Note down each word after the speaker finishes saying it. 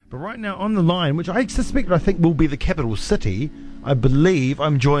But right now on the line, which I think will be the capital city, I believe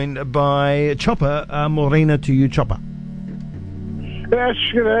I'm joined by Chopper. Morena to you, Chopper. Yes,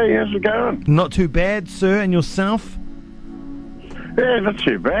 g'day, how's it going? Not too bad, sir, and yourself? Yeah, not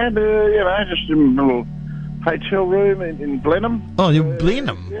too bad. Just in a little hotel room in Blenheim. Oh, you're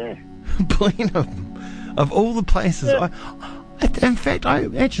Blenheim? Yeah. Blenheim. Of all the places. Yeah. In fact,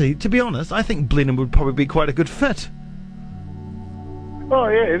 to be honest, I think Blenheim would probably be quite a good fit. Oh,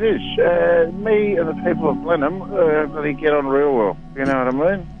 yeah, it is. Me and the people of Blenheim, they get on real well. You know what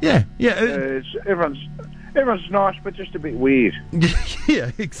I mean? Yeah. Everyone's nice, but just a bit weird.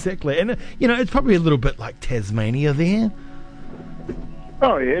 Yeah, exactly. And, it's probably a little bit like Tasmania there.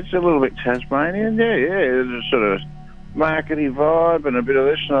 Oh, yeah, it's a little bit Tasmanian. Yeah. There's a sort of markety vibe and a bit of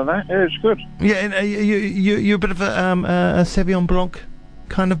this and that. Yeah, it's good. Yeah, and you're a bit of a Sauvignon Blanc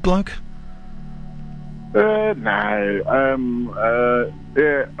kind of bloke? No.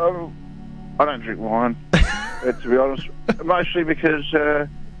 I don't drink wine, to be honest. Mostly because I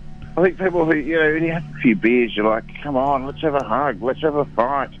think people who, when you have a few beers, you're like, come on, let's have a hug, let's have a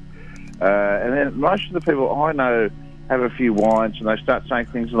fight. And then most of the people I know have a few wines and they start saying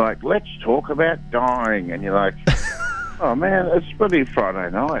things like, let's talk about dying. And you're like, oh, man, it's bloody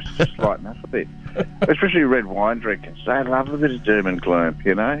Friday night. Just lighten up a bit. Especially red wine drinkers. They love a bit of doom and gloom,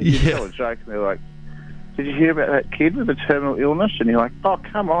 You tell a joke and they're like, did you hear about that kid with a terminal illness? And you're like, oh,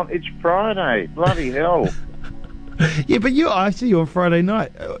 come on, it's Friday. Bloody hell. Yeah, but I see you on Friday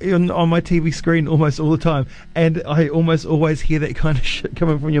night on my TV screen almost all the time, and I almost always hear that kind of shit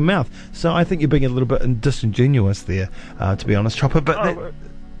coming from your mouth. So I think you're being a little bit disingenuous there, to be honest, Chopper. But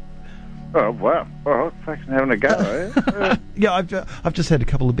oh wow! Oh, fucking having a go, eh? Yeah, I've just had a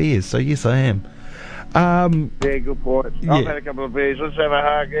couple of beers, so yes, I am. Yeah, good point. Yeah. I've had a couple of beers. Let's have a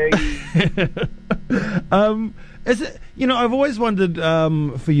hug. Is it? I've always wondered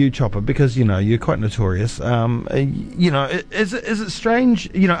for you, Chopper, because you're quite notorious. Is it strange?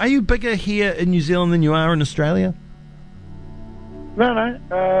 Are you bigger here in New Zealand than you are in Australia? No.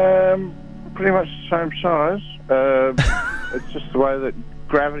 Pretty much the same size. It's just the way that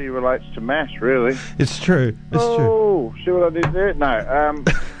gravity relates to mass, really. It's true. It's true. Oh, see what I did there? No.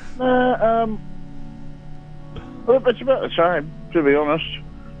 Well, it's about the same, to be honest.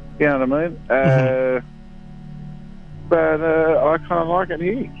 You know what I mean? But I kind of like it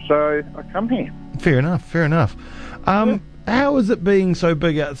here, so I come here. Fair enough. How is it being so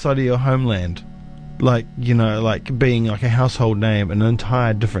big outside of your homeland? Like being like a household name in an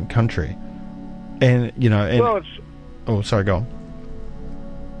entire different country. And, Well, it's... Oh, sorry, go on.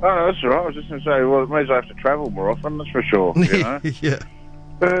 Oh, no, that's all right. I was just going to say, well, it means I have to travel more often, that's for sure, Yeah.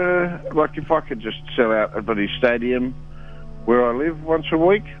 Like, if I could just sell out a bloody stadium where I live once a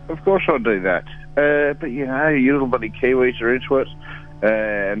week, of course I'd do that. But, you little bloody Kiwis are into it,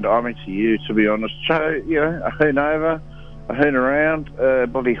 and I'm into you, to be honest. So, a hoon over, a hoon around,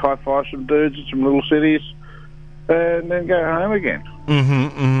 bloody high-five some dudes in some little cities, and then go home again.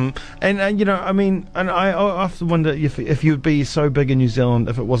 And I often wonder if you'd be so big in New Zealand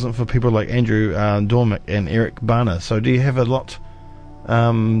if it wasn't for people like Andrew Dormick and Eric Bana. So do you have a lot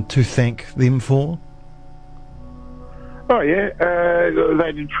to thank them for? Oh, yeah.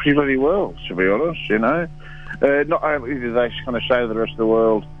 They did pretty bloody well, to be honest, Not only did they kind of say the rest of the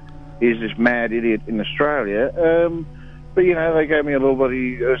world is this mad idiot in Australia, but, they gave me a little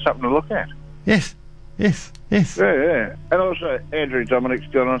bloody something to look at. Yes. Yeah. And also, Andrew Dominic's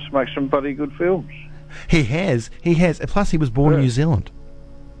gone on to make some bloody good films. He has. Plus, he was born in New Zealand.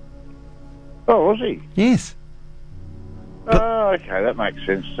 Oh, was he? Yes. Okay, that makes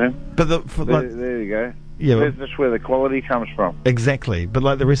sense then. But there you go. Yeah, that's where the quality comes from. Exactly. But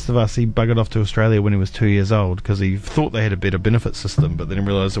like the rest of us, he buggered off to Australia when he was 2 years old because he thought they had a better benefit system, but then he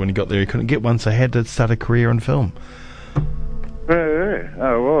realised that when he got there he couldn't get one, so he had to start a career in film. Yeah.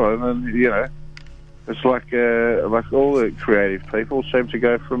 Oh, well, and then, it's like all the creative people seem to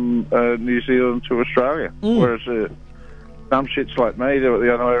go from New Zealand to Australia, whereas dumb shits like me do it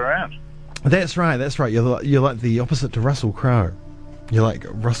the other way around. That's right. You're like the opposite to Russell Crowe. You're like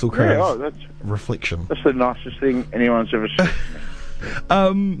Russell Crowe's reflection. That's the nicest thing anyone's ever said.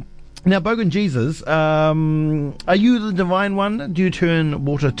 Now, Bogan Jesus, are you the divine one? Do you turn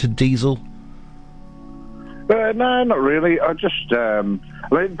water to diesel? No, not really. I just,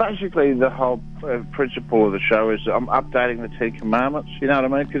 basically the whole principle of the show is that I'm updating the Ten Commandments, you know what I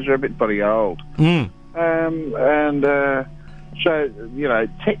mean? Because they're a bit bloody old. So,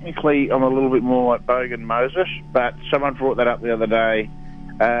 technically I'm a little bit more like Bogan Moses, but someone brought that up the other day,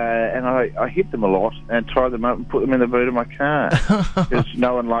 and I hit them a lot and tied them up and put them in the boot of my car, because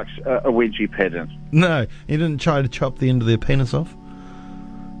no one likes a wedgie pedant. No, you didn't try to chop the end of their penis off?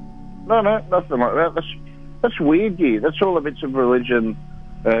 No, nothing like that. That's weird gear. That's all the bits of religion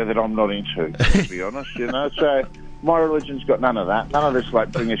that I'm not into, to be honest, you know. So my religion's got none of that. None of this,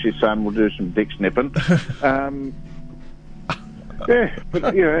 like, bring us your son, we'll do some dick snipping. Yeah,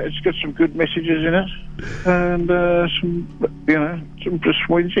 but, you know, it's got some good messages in it. And some, you know, some just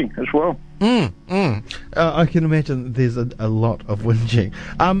whinging as well. I can imagine there's a lot of whinging.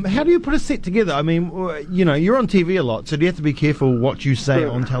 How do you put a set together? I mean, you know, you're on TV a lot, so do you have to be careful what you say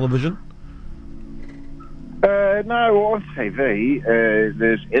on television? No, on TV,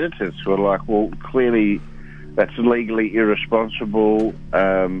 there's editors who are like, well, clearly that's legally irresponsible,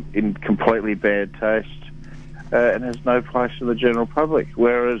 in completely bad taste, and has no place in the general public.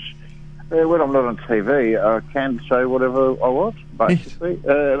 Whereas when I'm not on TV, I can say whatever I want, basically,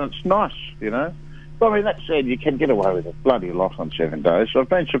 and it's nice, you know. But, I mean, that said, you can get away with a bloody lot on 7 Days. I've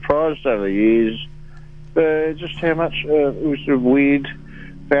been surprised over the years just how much sort of weird,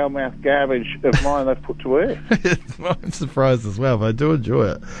 foul-mouthed garbage of mine they've put to air. I'm surprised as well, but I do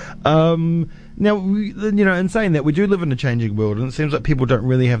enjoy it. Now, you know, in saying that, we do live in a changing world, and it seems like people don't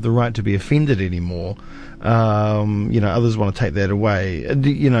really have the right to be offended anymore. You know, others want to take that away.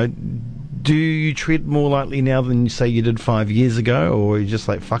 You know, do you tread more lightly now than you say you did 5 years ago, or are you just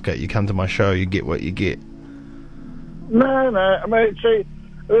like, fuck it, you come to my show, you get what you get? No. I mean, see,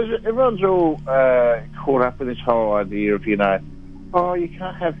 everyone's all caught up in this whole idea of, you know, oh, you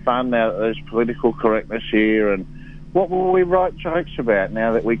can't have fun now that there's political correctness here, and what will we write jokes about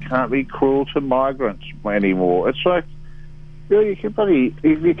now that we can't be cruel to migrants anymore? It's like, really, if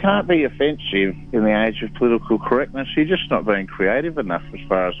you can't be offensive in the age of political correctness, you're just not being creative enough as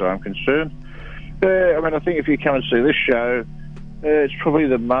far as I'm concerned. I mean, I think if you come and see this show, it's probably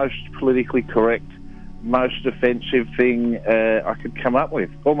the most politically correct, most offensive thing I could come up with,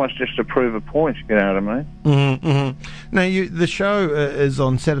 almost just to prove a point, you know what I mean? Mm-hmm. Now, the show is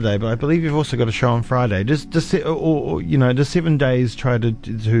on Saturday, but I believe you've also got a show on Friday. Does 7 Days try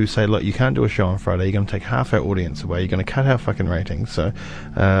to say, look, you can't do a show on Friday, you're going to take half our audience away, you're going to cut our fucking ratings, so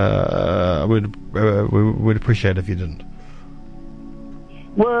we would appreciate it if you didn't.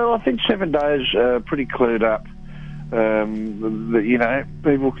 Well, I think 7 Days pretty clued up. You know,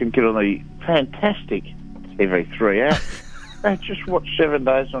 people can get on the fantastic TV3 app and just watch 7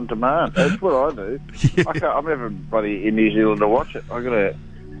 Days on demand. That's what I do. Yeah. I'm never bloody in New Zealand to watch it. I've got to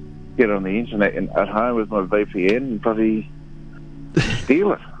get on the internet at home with my VPN and bloody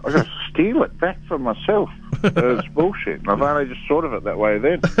steal it. I've got to steal it back from myself. It's bullshit. I've only just thought of it that way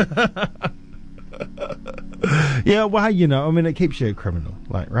then. Yeah, well, you know, I mean, it keeps you a criminal,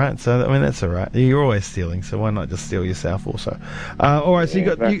 like, right? So, I mean, that's all right. You're always stealing, so why not just steal yourself also? All right, so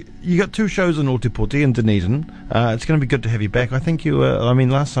you got 2 shows in Ōtepoti and Dunedin. It's going to be good to have you back. I think you were, I mean,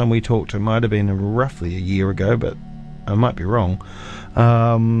 last time we talked, it might have been roughly a year ago, but I might be wrong.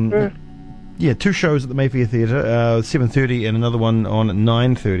 Yeah, 2 shows at the Mayfair Theatre, 7:30 and another one on at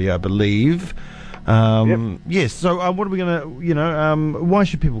 9:30, I believe. Yes, so what are we going to, you know, why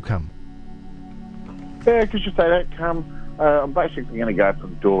should people come? Yeah, because if they don't come, I'm basically going to go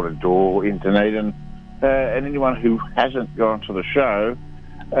from door to door in Dunedin, and anyone who hasn't gone to the show,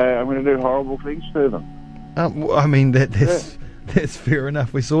 I'm going to do horrible things to them. I mean, that's fair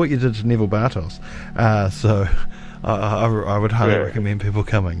enough. We saw what you did to Neville Bartos, so I would highly recommend people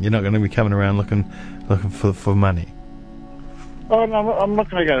coming. You're not going to be coming around looking for money. Oh no, I'm not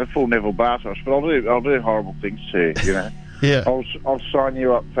going to go to full Neville Bartos, but I'll do horrible things to you. You know. Yeah. I'll sign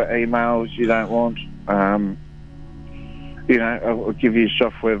you up for emails you don't want. You know, I'll give you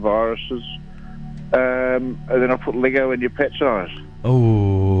software viruses, and then I'll put Lego in your pet's eyes.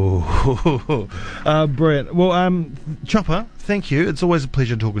 Oh, brilliant. Well, Chopper, thank you. It's always a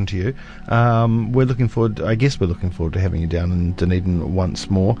pleasure talking to you. We're looking forward to having you down in Dunedin once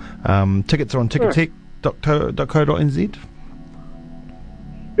more. Tickets are on tickettech.co.nz.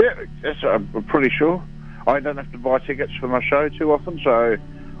 Yeah, I'm pretty sure. I don't have to buy tickets for my show too often, so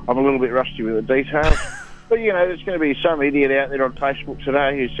I'm a little bit rusty with the details. But, you know, there's going to be some idiot out there on Facebook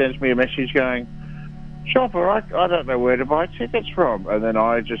today who sends me a message going, Chopper, I don't know where to buy tickets from. And then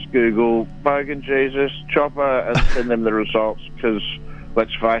I just Google Bogan Jesus, Chopper, and send them the results because,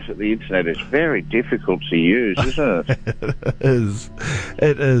 let's face it, the internet is very difficult to use, isn't it?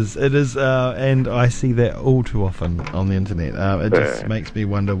 It is, and I see that all too often on the internet. It just makes me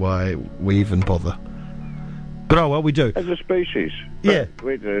wonder why we even bother. But oh well, we do. As a species. Yeah.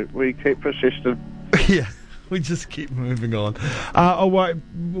 We do. We keep persistent. Yeah. We just keep moving on.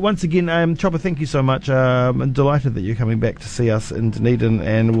 Once again, Chopper, thank you so much. I'm delighted that you're coming back to see us in Dunedin,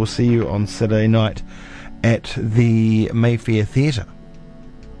 and we'll see you on Saturday night at the Mayfair Theatre.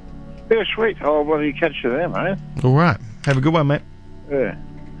 Yeah, sweet. Oh, well, you catch you there, mate. All right. Have a good one, mate. Yeah.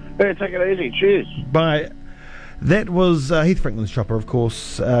 Yeah, take it easy. Cheers. Bye. That was Heath Franklin's Chopper, of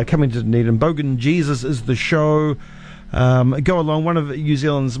course, coming to Dunedin. Bogan Jesus is the show. Go along, one of New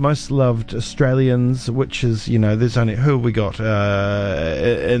Zealand's most loved Australians, which is, there's only, who have we got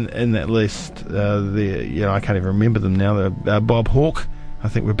in that list? I can't even remember them now. Bob Hawke. I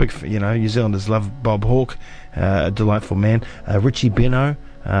think we're big, New Zealanders love Bob Hawke, a delightful man. Richie Benaud,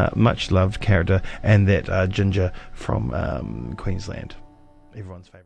 much loved character, and that Ginger from Queensland, everyone's favourite.